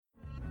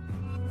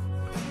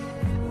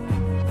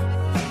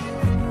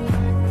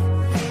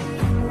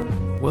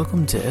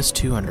Welcome to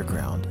S2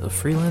 Underground, a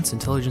freelance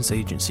intelligence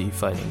agency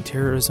fighting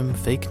terrorism,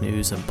 fake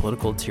news, and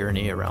political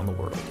tyranny around the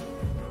world.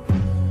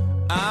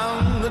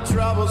 I'm the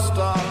trouble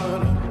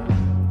starter,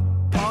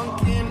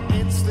 pumpkin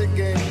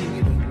instigator.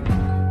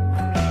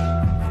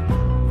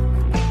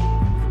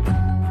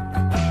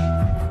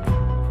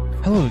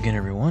 Hello again,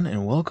 everyone,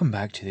 and welcome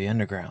back to the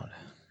Underground.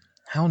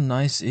 How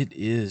nice it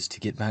is to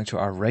get back to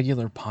our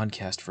regular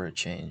podcast for a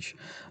change.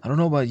 I don't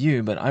know about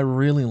you, but I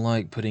really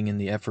like putting in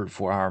the effort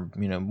for our,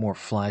 more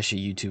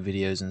flashy YouTube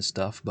videos and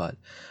stuff, but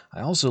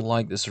I also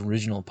like this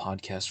original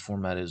podcast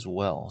format as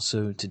well.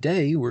 So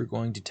today we're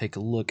going to take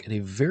a look at a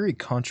very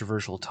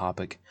controversial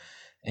topic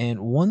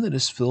and one that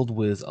is filled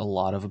with a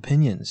lot of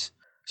opinions.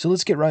 So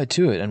let's get right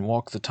to it and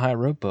walk the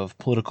tightrope of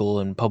political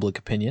and public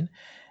opinion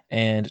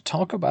and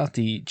talk about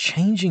the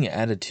changing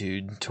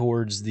attitude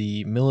towards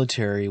the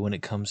military when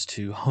it comes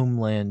to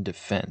homeland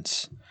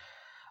defense.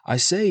 I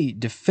say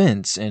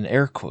defense in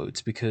air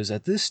quotes because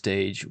at this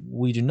stage,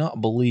 we do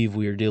not believe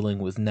we are dealing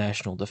with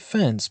national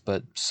defense,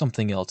 but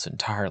something else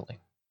entirely.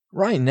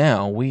 Right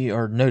now, we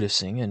are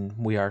noticing, and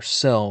we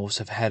ourselves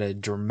have had a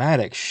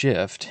dramatic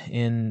shift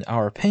in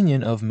our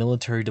opinion of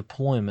military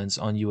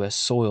deployments on U.S.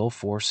 soil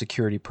for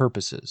security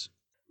purposes.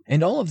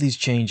 And all of these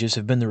changes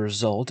have been the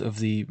result of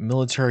the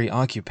military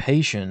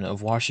occupation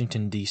of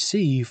Washington,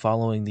 D.C.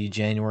 following the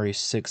January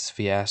 6th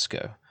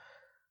fiasco.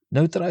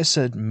 Note that I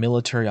said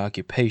military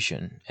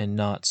occupation and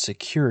not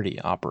security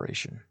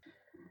operation.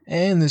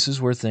 And this is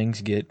where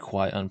things get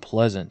quite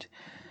unpleasant.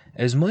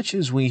 As much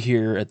as we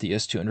here at the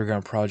S2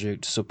 Underground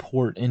Project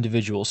support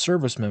individual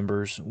service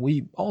members,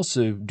 we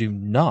also do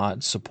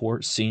not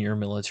support senior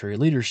military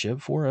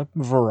leadership for a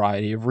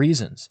variety of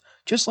reasons,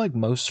 just like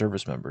most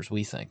service members,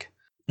 we think.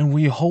 And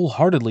we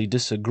wholeheartedly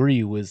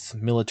disagree with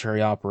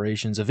military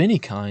operations of any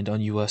kind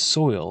on U.S.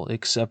 soil,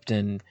 except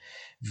in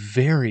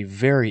very,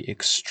 very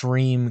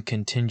extreme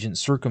contingent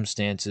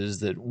circumstances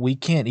that we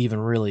can't even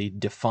really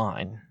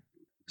define.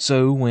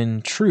 So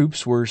when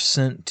troops were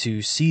sent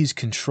to seize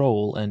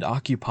control and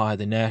occupy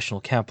the national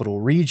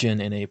capital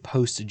region in a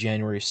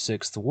post-January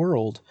 6th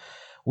world,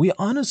 we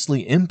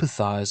honestly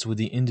empathized with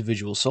the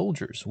individual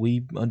soldiers.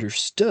 We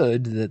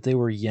understood that they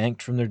were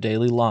yanked from their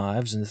daily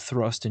lives and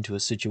thrust into a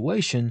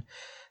situation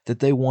that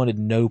they wanted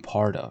no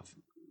part of.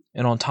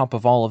 And on top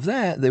of all of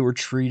that, they were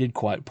treated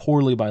quite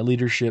poorly by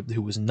leadership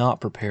who was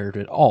not prepared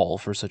at all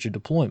for such a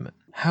deployment.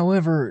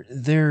 However,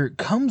 there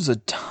comes a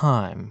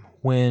time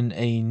when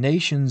a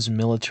nation's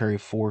military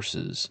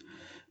forces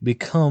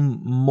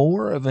become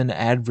more of an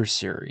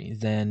adversary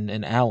than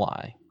an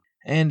ally.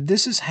 And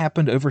this has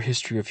happened over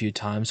history a few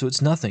times, so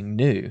it's nothing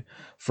new.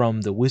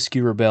 From the Whiskey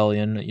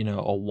Rebellion,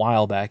 a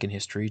while back in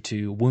history,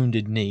 to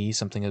Wounded Knee,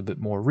 something a bit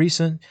more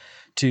recent,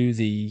 to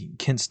the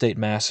Kent State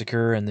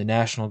Massacre and the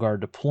National Guard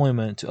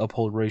deployment to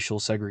uphold racial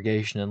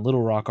segregation in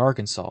Little Rock,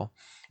 Arkansas,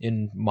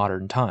 in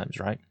modern times,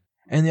 right?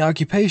 And the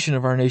occupation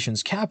of our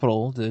nation's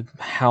capital, the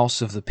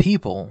House of the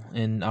People,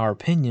 in our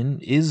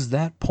opinion, is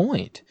that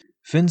point.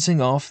 Fencing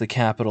off the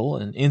capital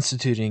and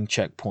instituting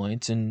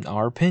checkpoints, in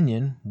our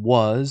opinion,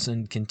 was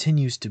and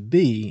continues to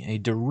be a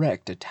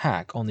direct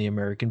attack on the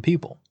American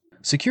people.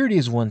 Security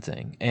is one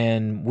thing,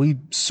 and we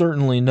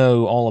certainly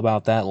know all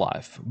about that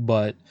life,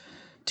 but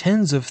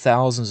tens of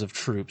thousands of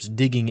troops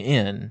digging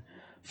in,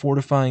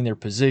 fortifying their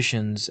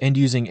positions, and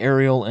using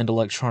aerial and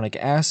electronic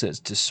assets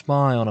to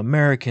spy on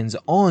Americans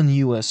on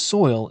U.S.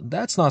 soil,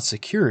 that's not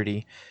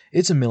security,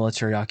 it's a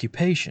military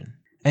occupation.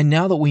 And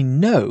now that we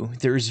know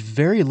there is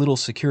very little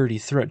security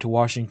threat to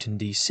Washington,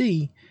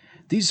 D.C.,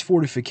 these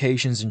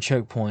fortifications and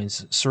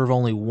checkpoints serve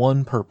only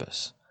one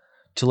purpose: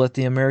 to let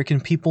the American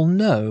people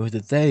know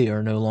that they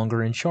are no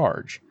longer in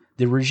charge.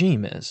 The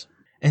regime is.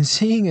 And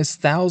seeing as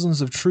thousands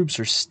of troops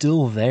are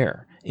still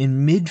there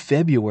in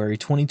mid-February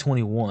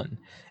 2021,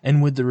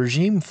 and with the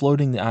regime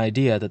floating the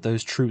idea that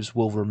those troops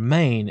will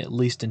remain at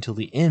least until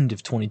the end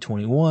of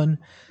 2021,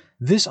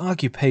 this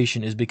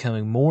occupation is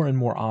becoming more and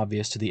more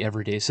obvious to the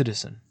everyday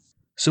citizen.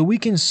 So we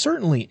can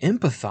certainly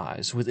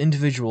empathize with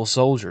individual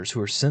soldiers who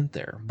are sent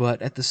there,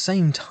 but at the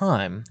same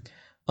time,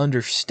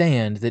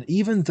 understand that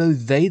even though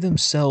they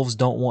themselves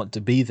don't want to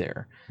be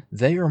there,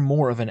 they are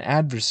more of an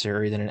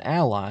adversary than an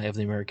ally of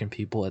the American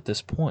people at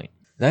this point.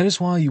 That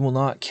is why you will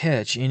not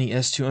catch any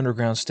S2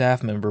 Underground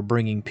staff member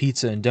bringing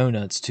pizza and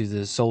donuts to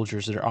the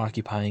soldiers that are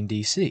occupying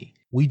D.C.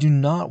 We do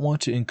not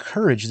want to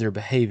encourage their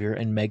behavior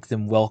and make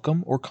them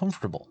welcome or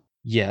comfortable.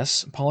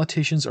 Yes,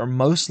 politicians are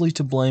mostly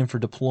to blame for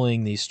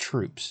deploying these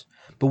troops,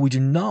 but we do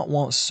not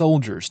want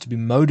soldiers to be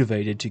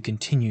motivated to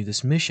continue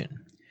this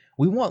mission.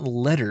 We want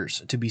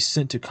letters to be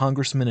sent to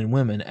congressmen and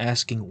women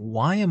asking,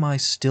 "Why am I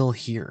still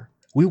here?"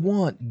 We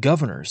want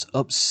governors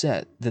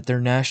upset that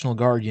their National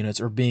Guard units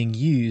are being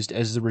used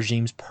as the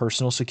regime's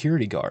personal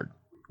security guard.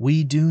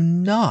 We do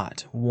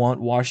not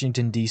want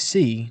Washington,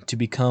 D.C. to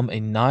become a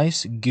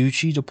nice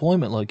Gucci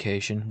deployment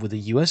location with a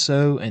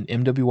USO and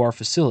MWR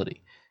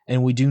facility,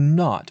 and we do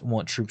not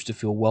want troops to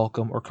feel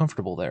welcome or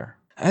comfortable there.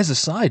 As a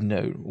side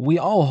note, we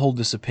all hold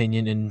this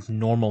opinion in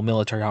normal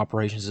military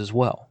operations as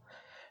well.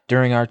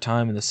 During our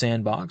time in the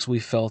sandbox, we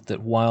felt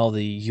that while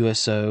the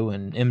USO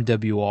and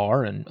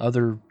MWR and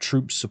other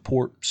troop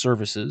support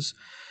services,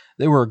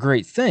 they were a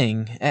great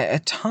thing,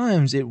 at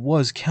times it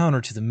was counter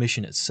to the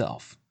mission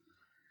itself.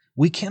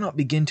 We cannot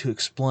begin to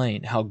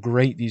explain how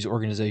great these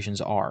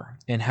organizations are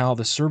and how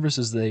the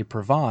services they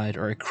provide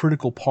are a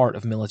critical part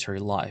of military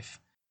life.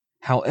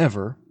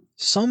 However,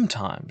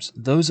 sometimes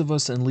those of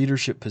us in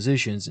leadership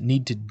positions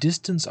need to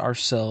distance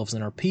ourselves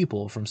and our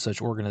people from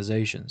such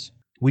organizations.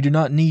 We do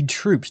not need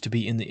troops to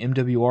be in the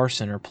MWR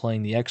Center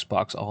playing the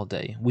Xbox all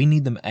day. We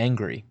need them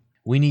angry.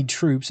 We need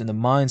troops in the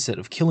mindset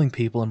of killing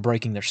people and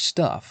breaking their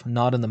stuff,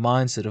 not in the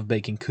mindset of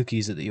baking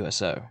cookies at the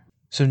USO.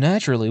 So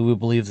naturally, we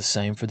believe the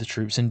same for the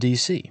troops in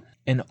DC.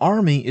 An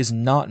army is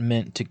not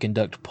meant to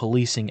conduct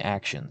policing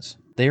actions.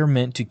 They are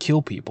meant to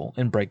kill people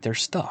and break their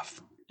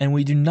stuff. And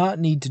we do not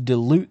need to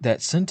dilute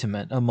that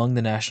sentiment among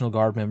the National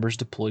Guard members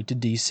deployed to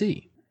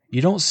DC.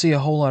 You don't see a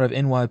whole lot of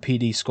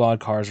NYPD squad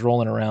cars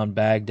rolling around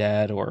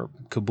Baghdad or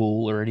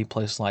Kabul or any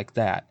place like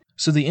that.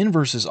 So the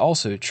inverse is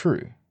also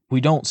true. We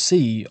don't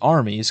see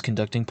armies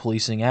conducting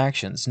policing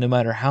actions. No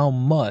matter how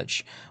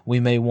much we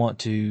may want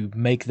to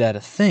make that a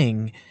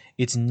thing,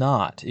 it's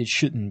not. It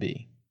shouldn't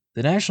be.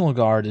 The National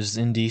Guard is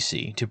in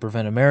D.C. to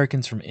prevent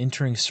Americans from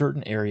entering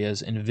certain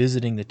areas and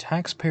visiting the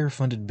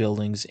taxpayer-funded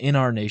buildings in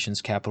our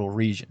nation's capital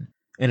region.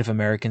 And if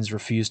Americans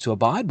refuse to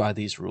abide by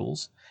these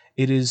rules,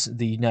 it is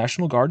the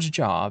National Guard's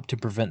job to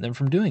prevent them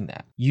from doing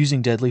that,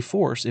 using deadly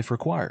force if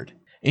required.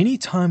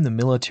 Anytime the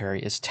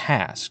military is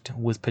tasked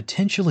with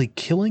potentially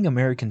killing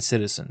American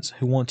citizens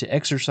who want to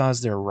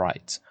exercise their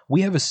rights,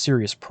 we have a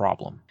serious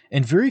problem.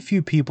 And very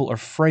few people are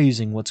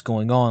phrasing what's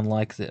going on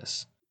like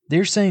this.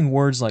 They're saying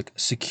words like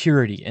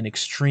security and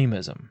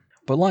extremism.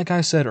 But like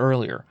I said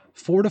earlier,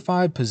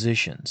 fortified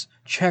positions,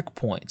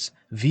 checkpoints,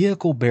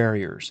 vehicle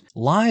barriers,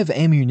 live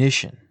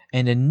ammunition,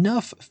 and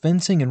enough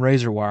fencing and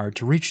razor wire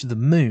to reach the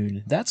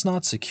moon, that's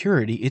not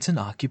security, it's an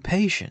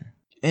occupation.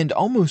 And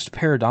almost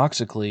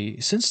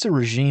paradoxically, since the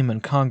regime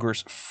and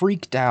Congress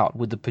freaked out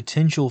with the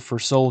potential for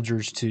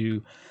soldiers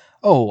to,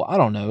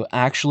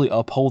 actually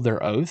uphold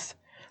their oath,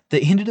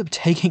 they ended up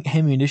taking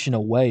ammunition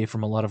away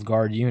from a lot of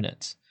Guard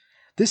units.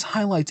 This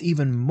highlights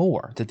even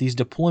more that these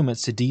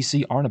deployments to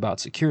DC aren't about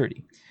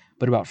security,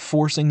 but about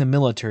forcing the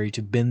military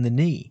to bend the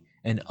knee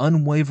and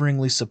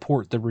unwaveringly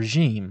support the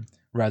regime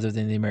rather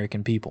than the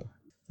American people.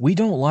 We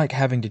don't like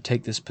having to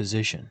take this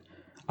position.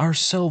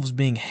 Ourselves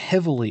being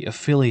heavily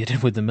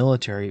affiliated with the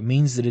military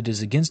means that it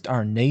is against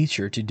our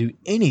nature to do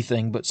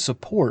anything but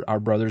support our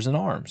brothers in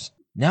arms.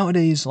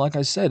 Nowadays, like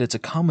I said, it's a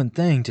common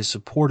thing to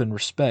support and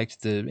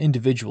respect the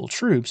individual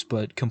troops,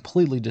 but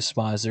completely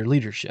despise their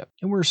leadership.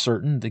 And we're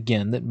certain,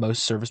 again, that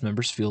most service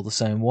members feel the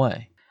same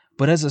way.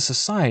 But as a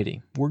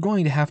society, we're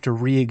going to have to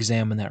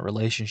re-examine that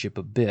relationship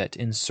a bit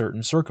in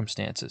certain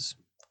circumstances,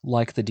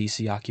 like the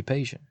DC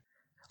occupation.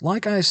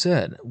 Like I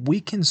said,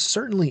 we can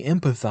certainly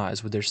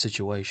empathize with their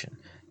situation.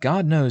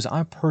 God knows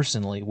I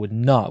personally would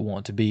not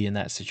want to be in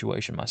that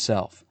situation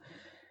myself.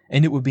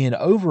 And it would be an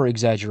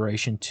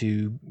over-exaggeration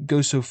to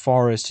go so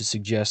far as to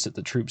suggest that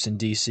the troops in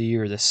DC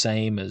are the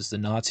same as the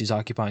Nazis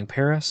occupying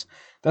Paris.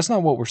 That's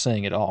not what we're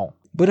saying at all.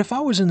 But if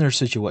I was in their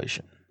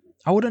situation,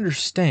 I would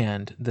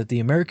understand that the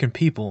American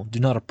people do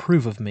not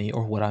approve of me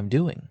or what I'm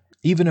doing,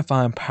 even if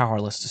I am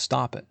powerless to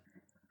stop it.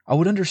 I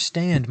would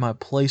understand my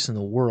place in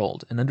the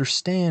world and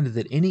understand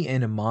that any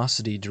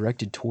animosity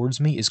directed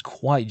towards me is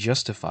quite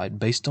justified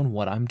based on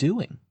what I'm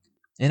doing.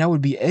 And I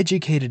would be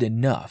educated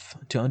enough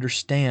to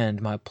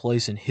understand my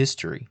place in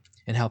history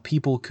and how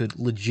people could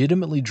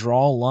legitimately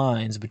draw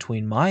lines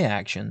between my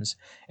actions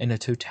and a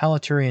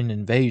totalitarian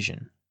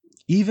invasion.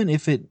 Even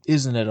if it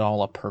isn't at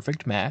all a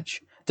perfect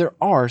match, there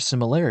are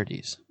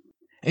similarities.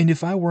 And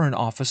if I were an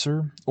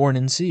officer or an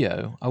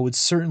NCO, I would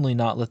certainly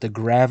not let the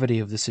gravity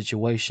of the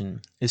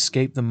situation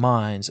escape the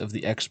minds of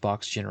the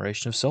Xbox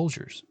generation of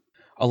soldiers.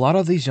 A lot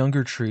of these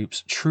younger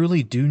troops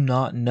truly do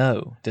not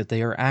know that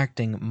they are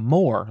acting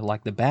more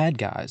like the bad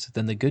guys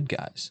than the good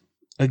guys.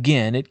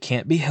 Again, it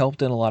can't be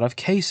helped in a lot of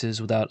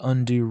cases without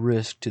undue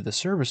risk to the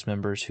service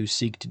members who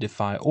seek to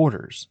defy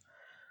orders.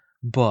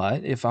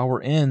 But if I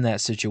were in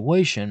that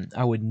situation,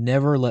 I would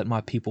never let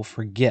my people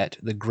forget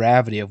the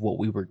gravity of what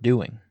we were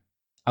doing.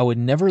 I would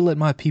never let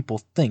my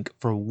people think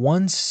for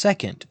 1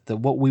 second that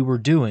what we were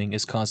doing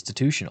is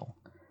constitutional.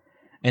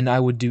 And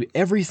I would do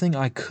everything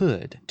I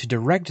could to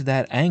direct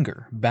that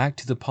anger back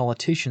to the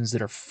politicians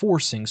that are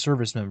forcing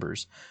service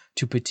members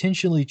to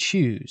potentially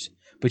choose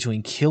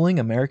between killing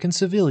American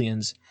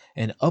civilians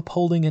and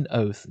upholding an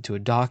oath to a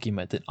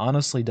document that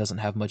honestly doesn't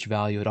have much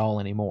value at all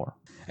anymore.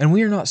 And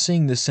we are not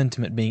seeing this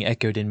sentiment being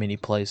echoed in many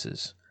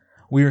places.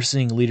 We are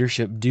seeing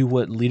leadership do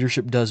what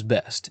leadership does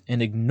best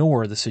and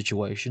ignore the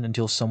situation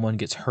until someone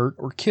gets hurt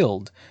or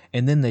killed,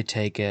 and then they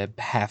take a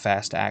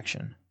half-assed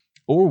action.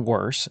 Or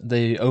worse,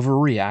 they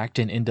overreact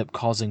and end up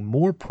causing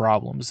more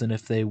problems than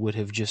if they would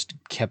have just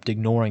kept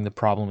ignoring the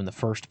problem in the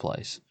first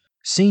place.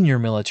 Senior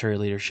military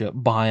leadership,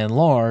 by and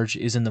large,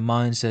 is in the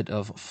mindset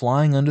of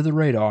flying under the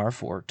radar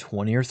for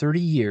 20 or 30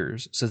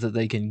 years so that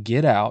they can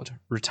get out,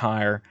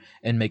 retire,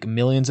 and make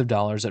millions of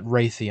dollars at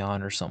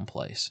Raytheon or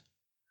someplace.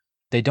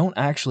 They don't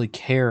actually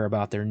care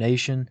about their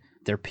nation,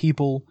 their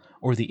people,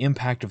 or the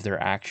impact of their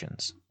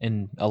actions,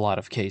 in a lot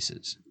of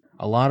cases.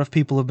 A lot of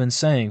people have been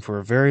saying for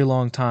a very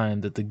long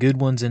time that the good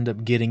ones end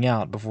up getting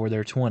out before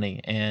they're 20,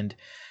 and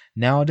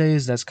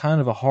nowadays that's kind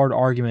of a hard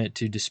argument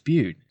to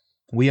dispute.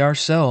 We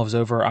ourselves,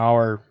 over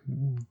our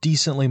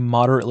decently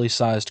moderately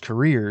sized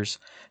careers,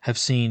 have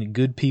seen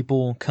good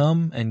people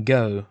come and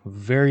go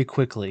very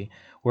quickly,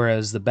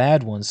 whereas the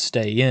bad ones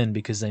stay in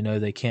because they know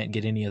they can't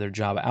get any other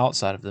job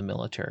outside of the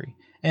military.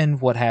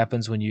 And what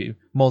happens when you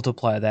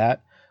multiply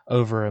that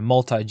over a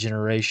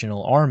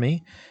multi-generational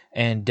army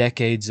and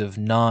decades of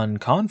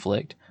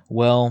non-conflict?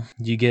 Well,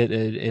 you get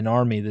an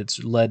army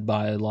that's led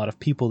by a lot of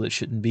people that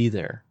shouldn't be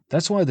there.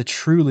 That's why the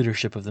true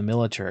leadership of the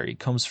military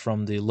comes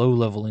from the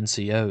low-level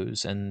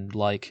NCOs and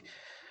like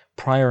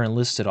prior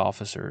enlisted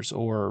officers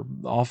or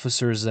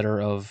officers that are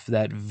of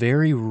that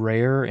very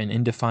rare and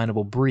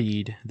indefinable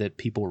breed that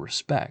people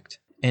respect.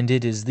 And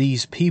it is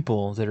these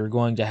people that are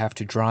going to have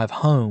to drive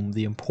home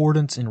the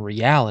importance and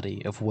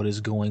reality of what is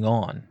going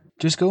on.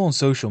 Just go on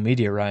social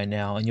media right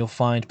now and you'll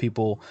find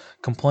people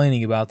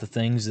complaining about the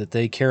things that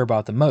they care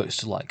about the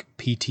most, like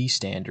PT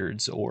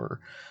standards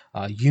or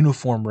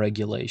uniform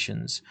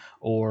regulations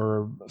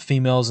or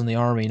females in the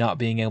Army not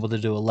being able to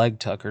do a leg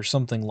tuck or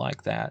something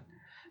like that.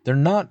 They're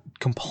not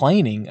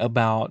complaining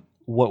about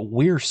what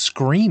we're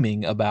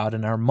screaming about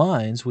in our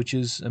minds, which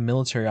is a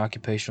military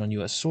occupation on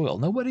U.S. soil.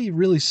 Nobody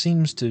really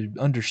seems to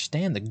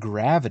understand the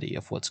gravity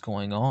of what's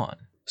going on.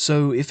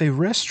 So if a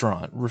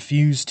restaurant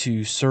refused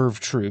to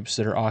serve troops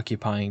that are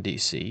occupying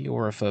D.C.,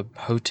 or if a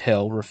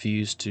hotel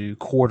refused to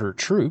quarter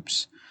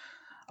troops,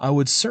 I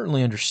would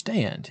certainly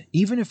understand,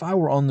 even if I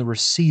were on the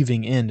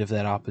receiving end of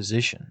that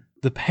opposition.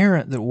 The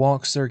parent that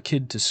walks their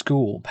kid to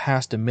school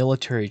past a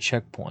military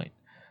checkpoint,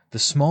 the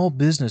small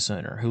business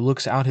owner who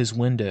looks out his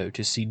window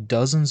to see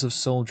dozens of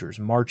soldiers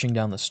marching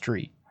down the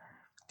street,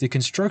 the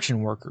construction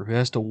worker who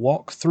has to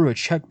walk through a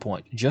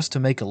checkpoint just to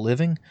make a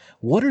living,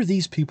 what are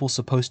these people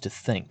supposed to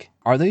think?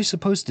 Are they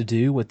supposed to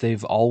do what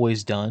they've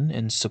always done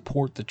and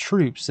support the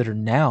troops that are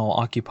now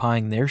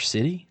occupying their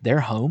city, their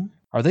home?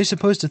 Are they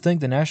supposed to think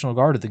the National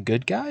Guard are the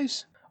good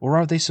guys? Or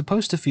are they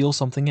supposed to feel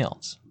something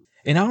else?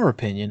 In our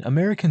opinion,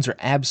 Americans are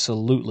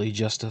absolutely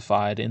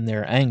justified in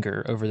their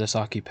anger over this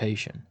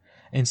occupation.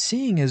 And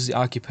seeing as the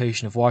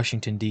occupation of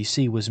Washington,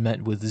 D.C. was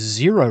met with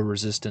zero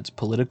resistance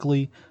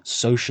politically,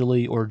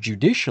 socially, or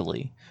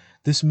judicially,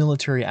 this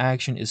military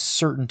action is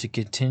certain to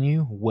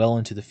continue well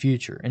into the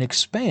future and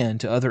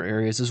expand to other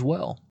areas as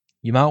well.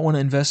 You might want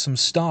to invest some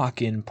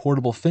stock in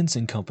portable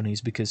fencing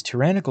companies because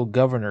tyrannical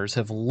governors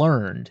have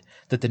learned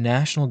that the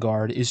National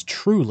Guard is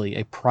truly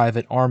a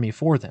private army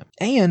for them,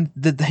 and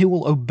that they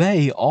will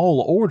obey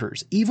all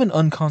orders, even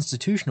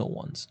unconstitutional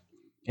ones.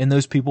 And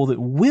those people that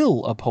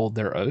will uphold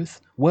their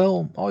oath,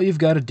 well, all you've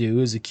got to do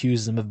is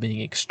accuse them of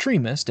being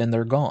extremist and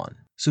they're gone.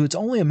 So it's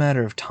only a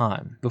matter of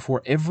time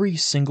before every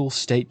single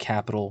state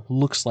capital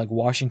looks like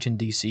Washington,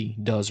 D.C.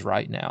 does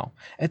right now.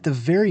 At the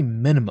very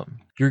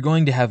minimum, you're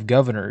going to have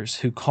governors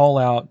who call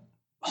out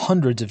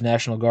hundreds of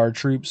National Guard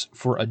troops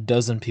for a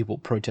dozen people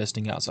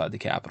protesting outside the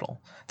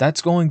Capitol.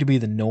 That's going to be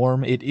the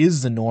norm. It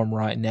is the norm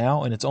right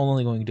now, and it's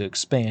only going to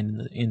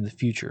expand in the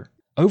future.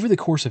 Over the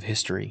course of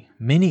history,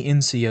 many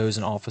NCOs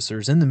and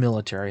officers in the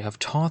military have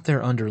taught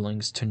their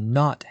underlings to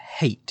not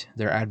hate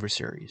their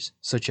adversaries,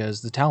 such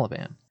as the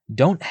Taliban.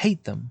 Don't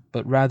hate them,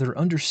 but rather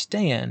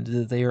understand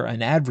that they are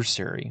an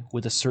adversary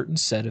with a certain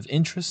set of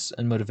interests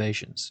and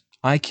motivations.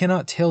 I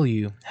cannot tell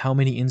you how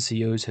many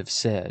NCOs have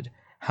said,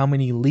 how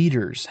many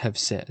leaders have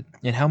said,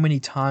 and how many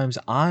times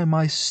I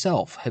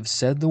myself have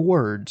said the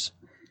words,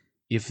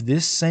 if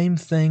this same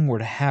thing were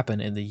to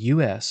happen in the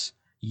U.S.,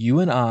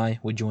 you and I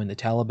would join the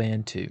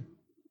Taliban too.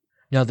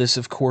 Now, this,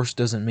 of course,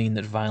 doesn't mean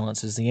that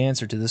violence is the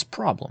answer to this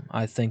problem.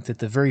 I think that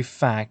the very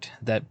fact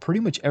that pretty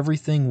much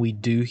everything we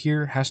do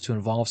here has to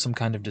involve some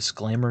kind of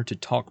disclaimer to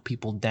talk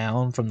people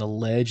down from the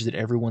ledge that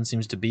everyone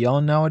seems to be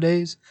on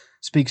nowadays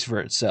speaks for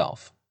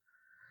itself.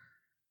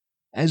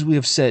 As we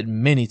have said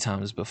many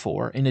times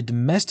before, in a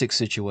domestic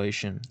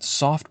situation,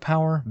 soft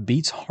power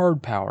beats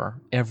hard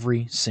power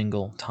every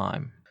single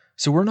time.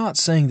 So we're not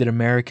saying that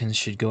Americans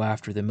should go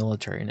after the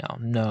military now.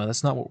 No,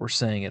 that's not what we're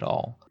saying at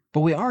all.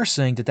 But we are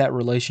saying that that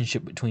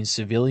relationship between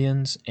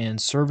civilians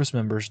and service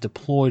members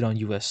deployed on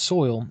U.S.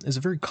 soil is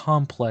a very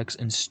complex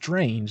and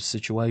strained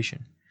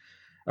situation.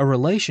 A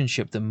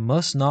relationship that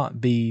must not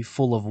be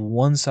full of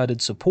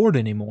one-sided support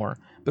anymore,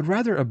 but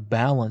rather a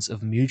balance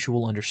of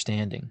mutual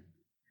understanding.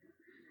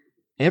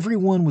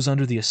 Everyone was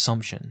under the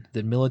assumption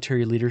that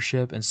military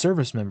leadership and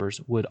service members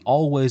would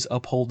always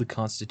uphold the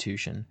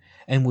Constitution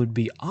and would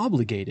be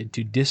obligated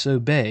to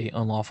disobey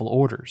unlawful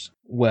orders.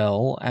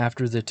 Well,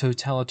 after the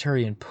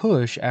totalitarian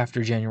push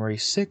after January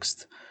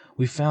 6th,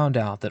 we found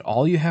out that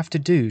all you have to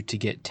do to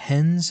get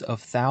tens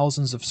of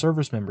thousands of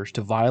service members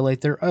to violate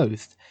their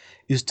oath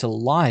is to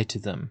lie to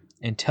them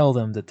and tell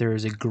them that there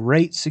is a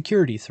great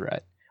security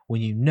threat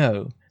when you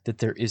know that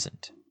there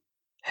isn't.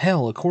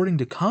 Hell, according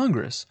to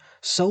Congress,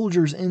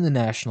 soldiers in the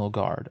National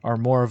Guard are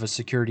more of a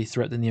security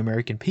threat than the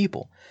American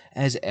people,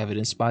 as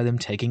evidenced by them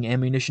taking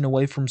ammunition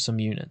away from some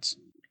units.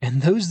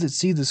 And those that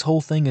see this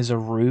whole thing as a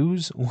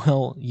ruse,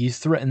 well, you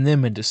threaten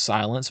them into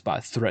silence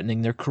by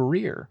threatening their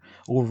career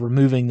or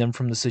removing them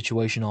from the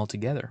situation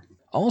altogether.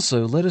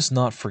 Also, let us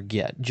not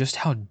forget just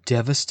how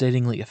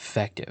devastatingly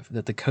effective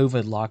that the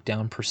COVID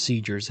lockdown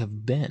procedures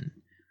have been.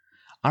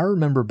 I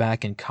remember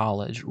back in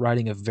college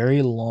writing a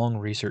very long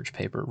research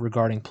paper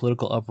regarding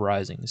political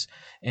uprisings,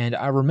 and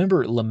I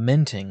remember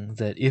lamenting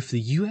that if the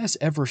U.S.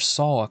 ever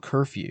saw a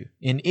curfew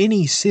in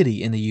any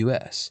city in the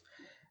U.S.,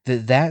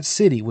 that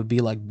city would be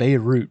like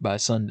Beirut by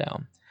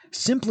sundown,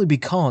 simply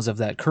because of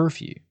that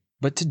curfew.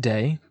 But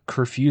today,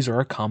 curfews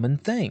are a common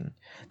thing.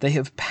 They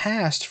have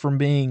passed from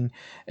being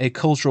a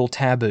cultural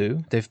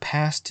taboo, they've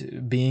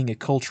passed being a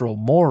cultural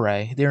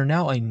moray, they are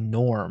now a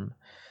norm.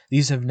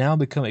 These have now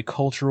become a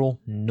cultural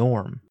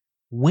norm.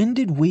 When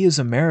did we as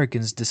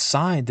Americans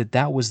decide that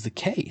that was the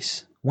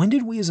case? When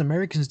did we as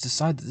Americans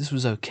decide that this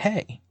was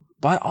okay?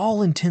 By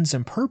all intents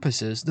and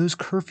purposes, those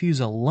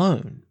curfews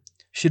alone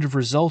should have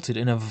resulted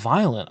in a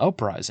violent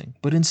uprising,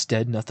 but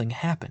instead nothing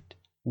happened.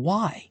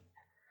 Why?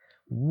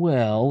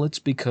 Well, it's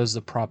because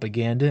the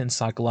propaganda and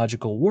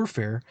psychological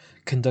warfare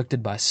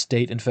conducted by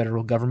state and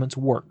federal governments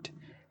worked.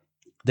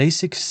 They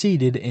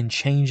succeeded in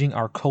changing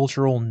our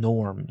cultural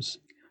norms.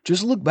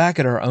 Just look back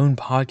at our own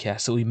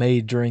podcast that we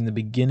made during the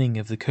beginning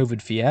of the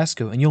COVID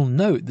fiasco, and you'll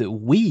note that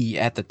we,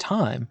 at the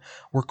time,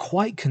 were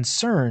quite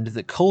concerned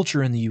that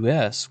culture in the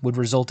U.S. would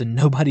result in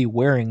nobody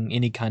wearing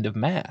any kind of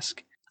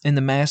mask. And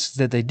the masks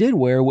that they did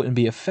wear wouldn't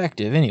be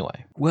effective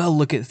anyway. Well,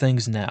 look at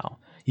things now.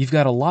 You've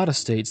got a lot of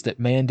states that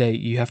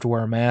mandate you have to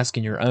wear a mask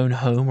in your own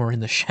home or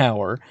in the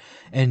shower,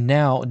 and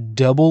now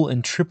double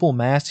and triple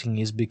masking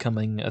is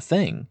becoming a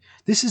thing.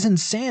 This is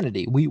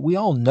insanity. We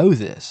all know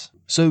this.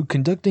 So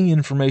conducting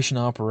information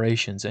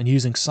operations and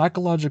using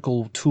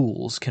psychological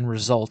tools can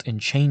result in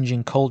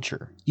changing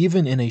culture,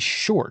 even in a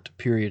short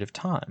period of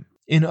time.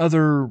 In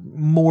other,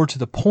 more to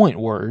the point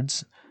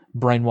words,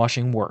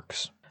 brainwashing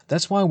works.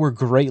 That's why we're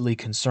greatly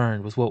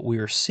concerned with what we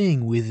are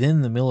seeing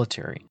within the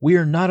military. We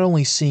are not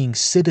only seeing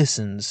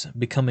citizens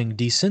becoming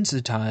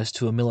desensitized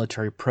to a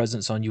military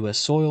presence on U.S.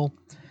 soil,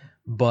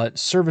 but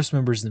service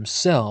members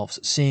themselves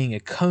seeing a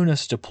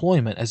CONUS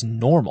deployment as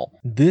normal.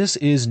 This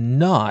is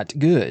not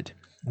good.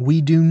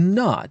 We do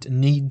not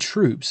need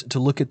troops to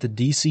look at the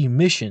DC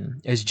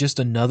mission as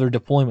just another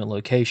deployment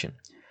location.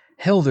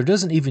 Hell, there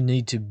doesn't even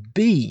need to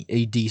be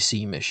a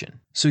DC mission.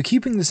 So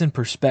keeping this in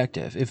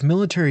perspective, if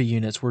military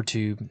units were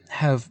to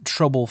have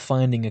trouble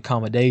finding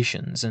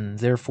accommodations and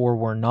therefore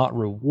were not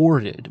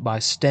rewarded by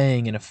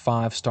staying in a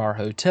 5-star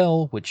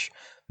hotel, which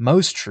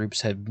most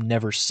troops have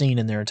never seen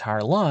in their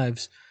entire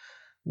lives,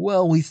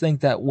 well, we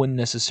think that wouldn't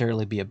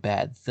necessarily be a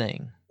bad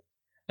thing.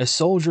 A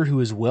soldier who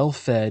is well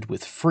fed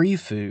with free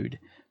food,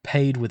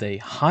 paid with a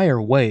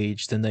higher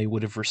wage than they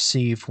would have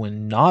received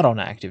when not on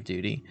active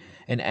duty,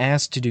 and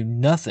asked to do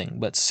nothing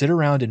but sit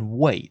around and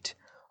wait,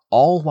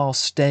 all while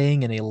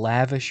staying in a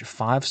lavish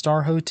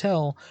 5-star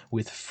hotel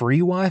with free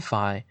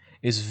Wi-Fi,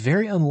 is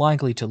very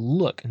unlikely to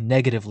look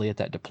negatively at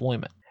that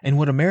deployment. And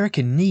what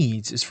America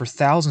needs is for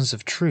thousands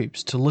of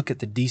troops to look at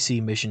the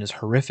DC mission as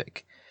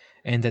horrific,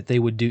 and that they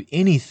would do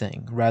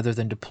anything rather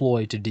than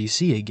deploy to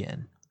DC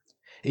again.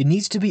 It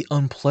needs to be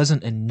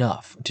unpleasant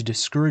enough to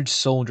discourage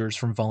soldiers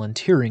from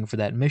volunteering for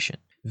that mission.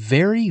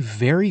 Very,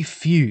 very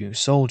few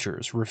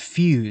soldiers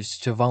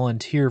refused to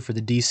volunteer for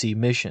the DC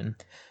mission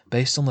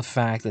based on the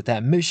fact that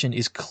that mission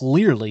is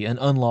clearly an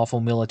unlawful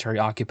military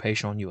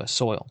occupation on U.S.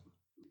 soil.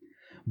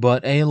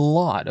 But a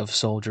lot of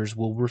soldiers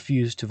will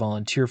refuse to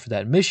volunteer for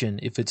that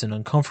mission if it's an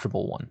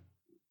uncomfortable one.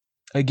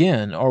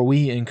 Again, are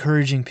we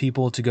encouraging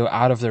people to go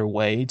out of their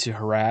way to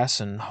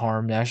harass and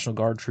harm National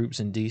Guard troops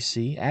in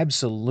D.C.?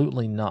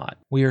 Absolutely not.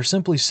 We are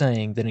simply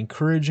saying that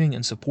encouraging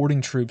and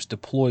supporting troops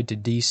deployed to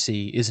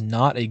D.C. is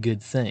not a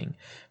good thing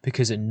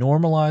because it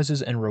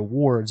normalizes and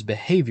rewards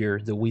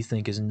behavior that we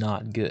think is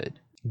not good.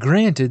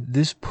 Granted,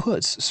 this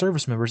puts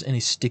service members in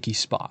a sticky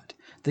spot.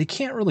 They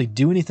can't really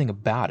do anything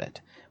about it,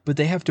 but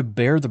they have to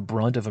bear the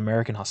brunt of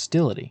American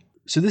hostility.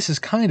 So this is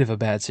kind of a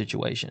bad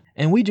situation,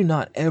 and we do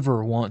not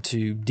ever want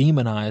to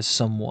demonize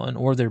someone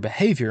or their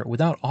behavior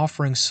without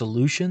offering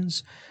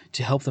solutions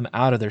to help them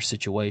out of their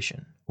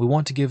situation. We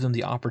want to give them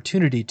the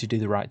opportunity to do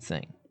the right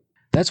thing.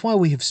 That's why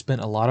we have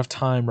spent a lot of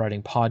time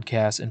writing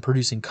podcasts and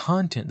producing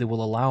content that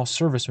will allow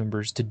service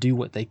members to do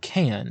what they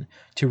can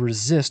to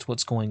resist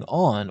what's going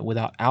on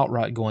without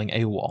outright going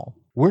AWOL.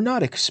 We're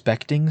not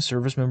expecting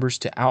service members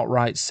to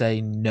outright say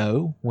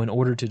no when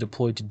ordered to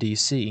deploy to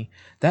DC.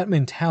 That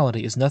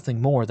mentality is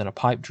nothing more than a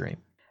pipe dream.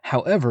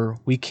 However,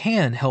 we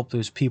can help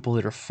those people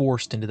that are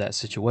forced into that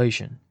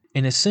situation.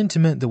 In a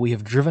sentiment that we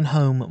have driven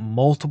home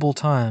multiple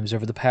times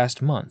over the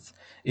past month,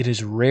 it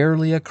is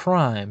rarely a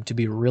crime to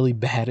be really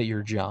bad at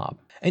your job.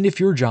 And if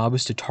your job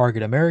is to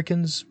target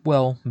Americans,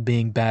 well,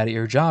 being bad at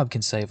your job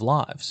can save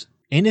lives.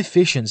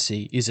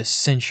 Inefficiency is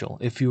essential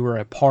if you are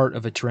a part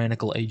of a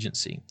tyrannical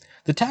agency.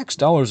 The tax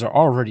dollars are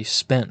already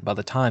spent by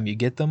the time you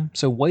get them,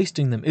 so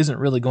wasting them isn't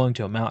really going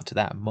to amount to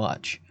that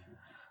much.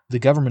 The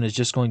government is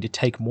just going to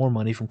take more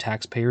money from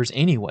taxpayers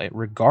anyway,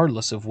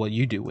 regardless of what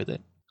you do with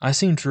it. I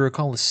seem to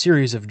recall a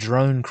series of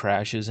drone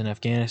crashes in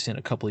Afghanistan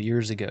a couple of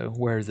years ago,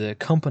 where the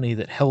company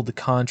that held the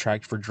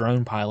contract for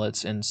drone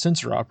pilots and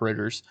sensor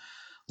operators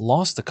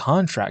lost the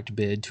contract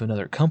bid to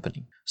another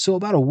company. So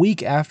about a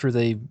week after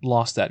they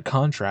lost that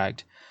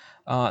contract,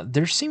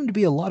 there seemed to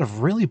be a lot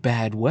of really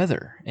bad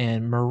weather,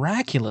 and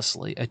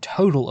miraculously, a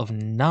total of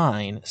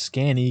 9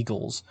 Scan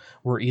Eagles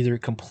were either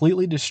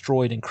completely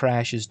destroyed in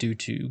crashes due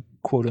to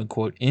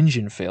quote-unquote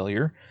engine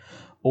failure,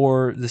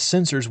 or the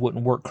sensors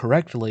wouldn't work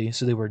correctly,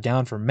 so they were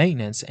down for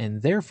maintenance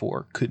and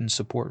therefore couldn't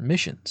support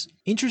missions.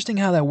 Interesting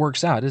how that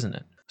works out, isn't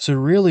it? So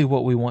really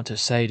what we want to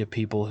say to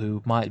people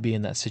who might be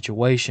in that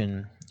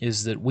situation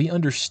is that we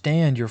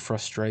understand your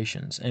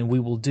frustrations and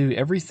we will do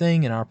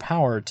everything in our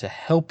power to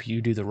help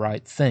you do the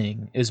right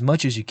thing as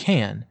much as you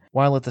can,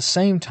 while at the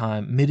same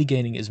time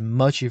mitigating as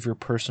much of your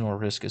personal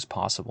risk as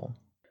possible.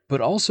 But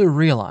also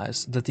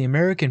realize that the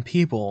American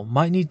people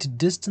might need to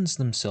distance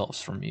themselves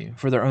from you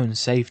for their own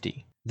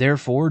safety.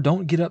 Therefore,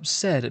 don't get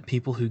upset at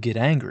people who get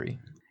angry.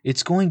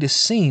 It's going to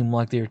seem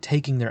like they are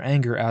taking their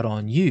anger out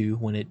on you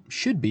when it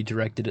should be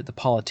directed at the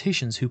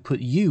politicians who put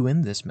you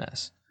in this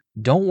mess.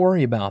 Don't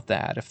worry about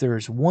that. If there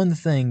is one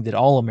thing that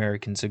all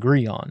Americans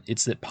agree on,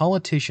 it's that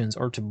politicians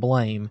are to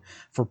blame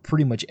for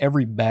pretty much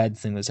every bad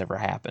thing that's ever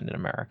happened in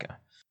America.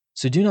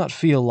 So do not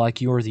feel like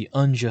you are the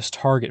unjust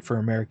target for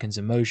Americans'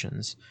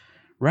 emotions.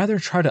 Rather,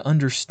 try to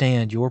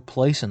understand your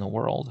place in the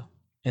world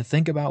and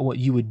think about what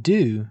you would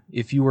do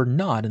if you were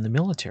not in the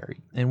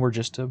military and were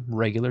just a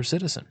regular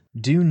citizen.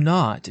 Do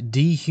not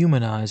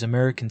dehumanize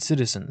American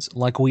citizens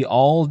like we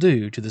all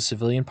do to the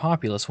civilian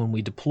populace when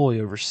we deploy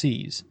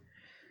overseas.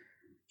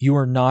 You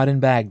are not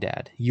in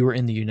Baghdad. You are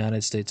in the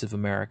United States of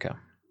America.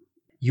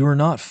 You are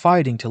not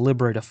fighting to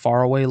liberate a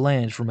faraway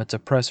land from its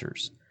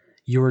oppressors.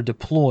 You are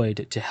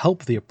deployed to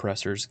help the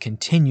oppressors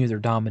continue their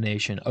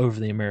domination over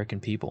the American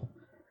people.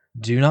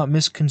 Do not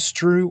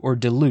misconstrue or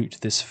dilute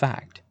this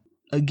fact.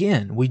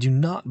 Again, we do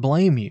not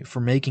blame you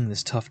for making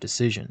this tough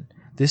decision.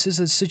 This is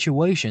a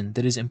situation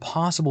that is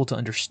impossible to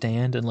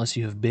understand unless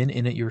you have been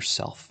in it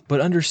yourself.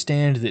 But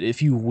understand that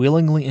if you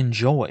willingly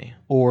enjoy,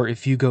 or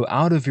if you go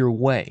out of your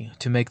way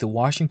to make the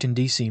Washington,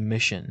 D.C.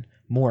 mission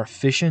more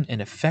efficient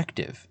and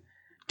effective,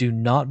 do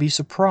not be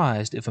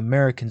surprised if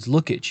Americans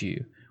look at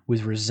you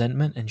with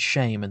resentment and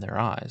shame in their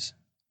eyes.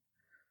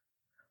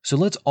 So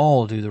let's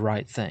all do the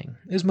right thing,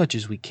 as much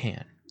as we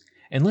can.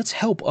 And let's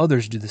help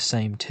others do the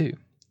same too.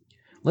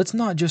 Let's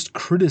not just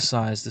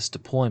criticize this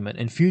deployment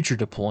and future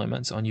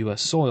deployments on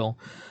U.S. soil,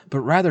 but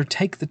rather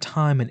take the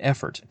time and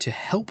effort to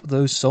help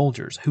those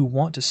soldiers who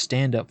want to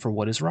stand up for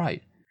what is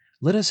right.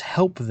 Let us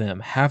help them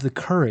have the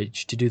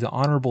courage to do the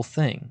honorable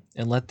thing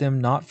and let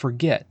them not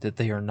forget that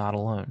they are not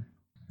alone.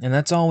 And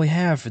that's all we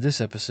have for this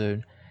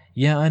episode.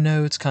 Yeah, I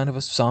know it's kind of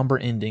a somber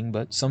ending,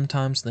 but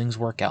sometimes things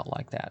work out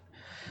like that.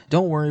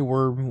 Don't worry,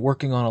 we're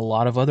working on a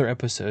lot of other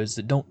episodes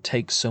that don't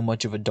take so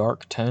much of a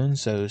dark tone,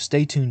 so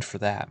stay tuned for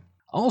that.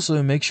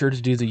 Also, make sure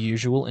to do the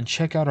usual and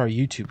check out our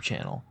YouTube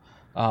channel.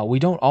 We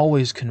don't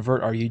always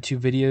convert our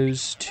YouTube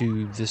videos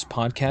to this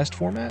podcast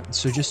format,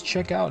 so just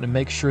check out and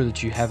make sure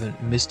that you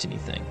haven't missed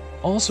anything.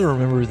 Also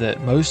remember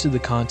that most of the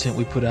content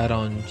we put out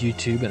on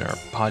YouTube and our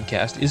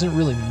podcast isn't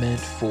really meant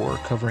for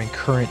covering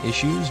current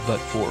issues, but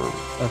for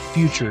a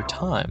future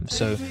time.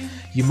 So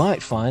you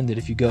might find that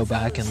if you go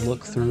back and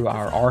look through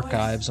our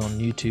archives on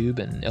YouTube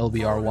and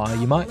LBRY,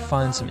 you might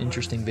find some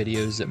interesting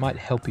videos that might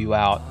help you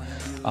out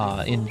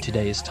in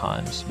today's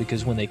times,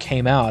 because when they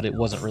came out, it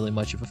wasn't really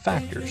much of a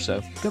factor.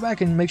 So go back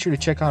and make sure to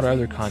check out our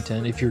other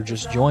content. If you're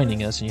just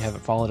joining us and you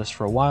haven't followed us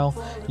for a while,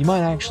 you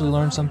might actually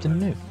learn something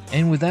new.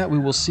 And with that, we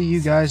will see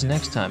you guys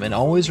next time. And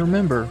always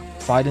remember,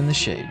 fight in the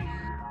shade.